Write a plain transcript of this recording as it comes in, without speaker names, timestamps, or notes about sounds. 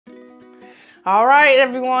All right,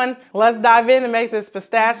 everyone, let's dive in and make this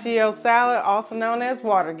pistachio salad, also known as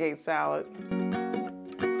Watergate salad.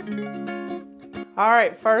 All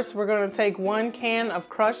right, first we're gonna take 1 can of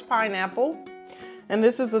crushed pineapple, and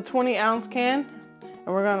this is a 20-ounce can, and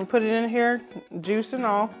we're gonna put it in here, juice and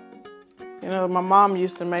all. You know, my mom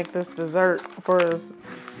used to make this dessert for us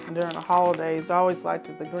during the holidays. I always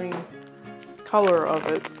liked the green color of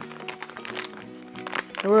it.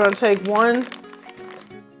 And we're gonna take 1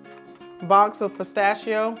 box of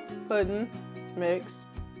pistachio pudding mix.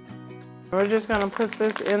 We're just gonna put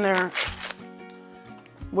this in there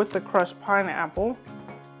with the crushed pineapple.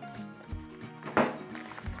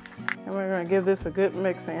 And we're gonna give this a good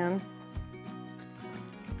mix in.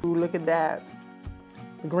 Ooh, look at that.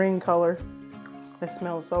 The green color. It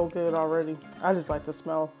smells so good already. I just like the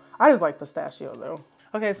smell. I just like pistachio though.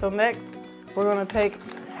 Okay, so next we're gonna take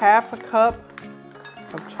 1/2 cup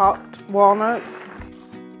of chopped walnuts.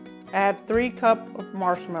 Add 3 cups of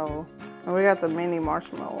marshmallow. And we got the mini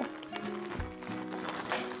marshmallow.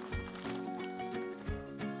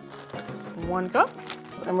 1 cup.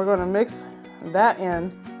 And we're gonna mix that in.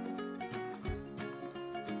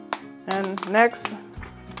 And next,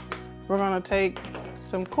 we're gonna take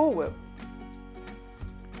some Cool Whip.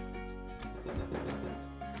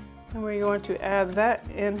 And we're going to add that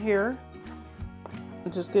in here.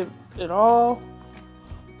 And just give it all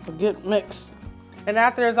a good mix. And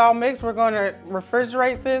after it's all mixed, we're going to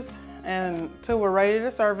refrigerate this until we're ready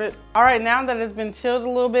to serve it. All right, now that it's been chilled a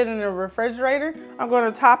little bit in the refrigerator, I'm going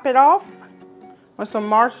to top it off with some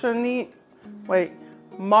maraschino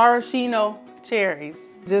cherries,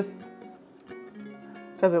 just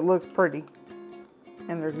because it looks pretty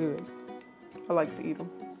and they're good. I like to eat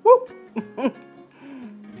them. Woo!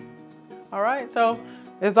 All right, so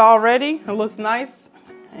it's all ready. It looks nice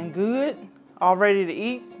and good, all ready to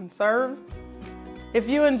eat and serve. If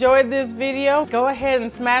you enjoyed this video, go ahead and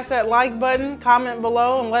smash that like button, comment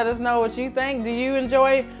below, and let us know what you think. Do you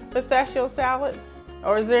enjoy pistachio salad?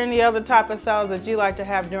 Or is there any other type of salad that you like to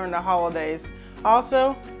have during the holidays?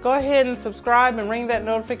 Also, go ahead and subscribe and ring that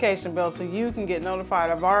notification bell so you can get notified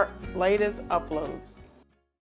of our latest uploads.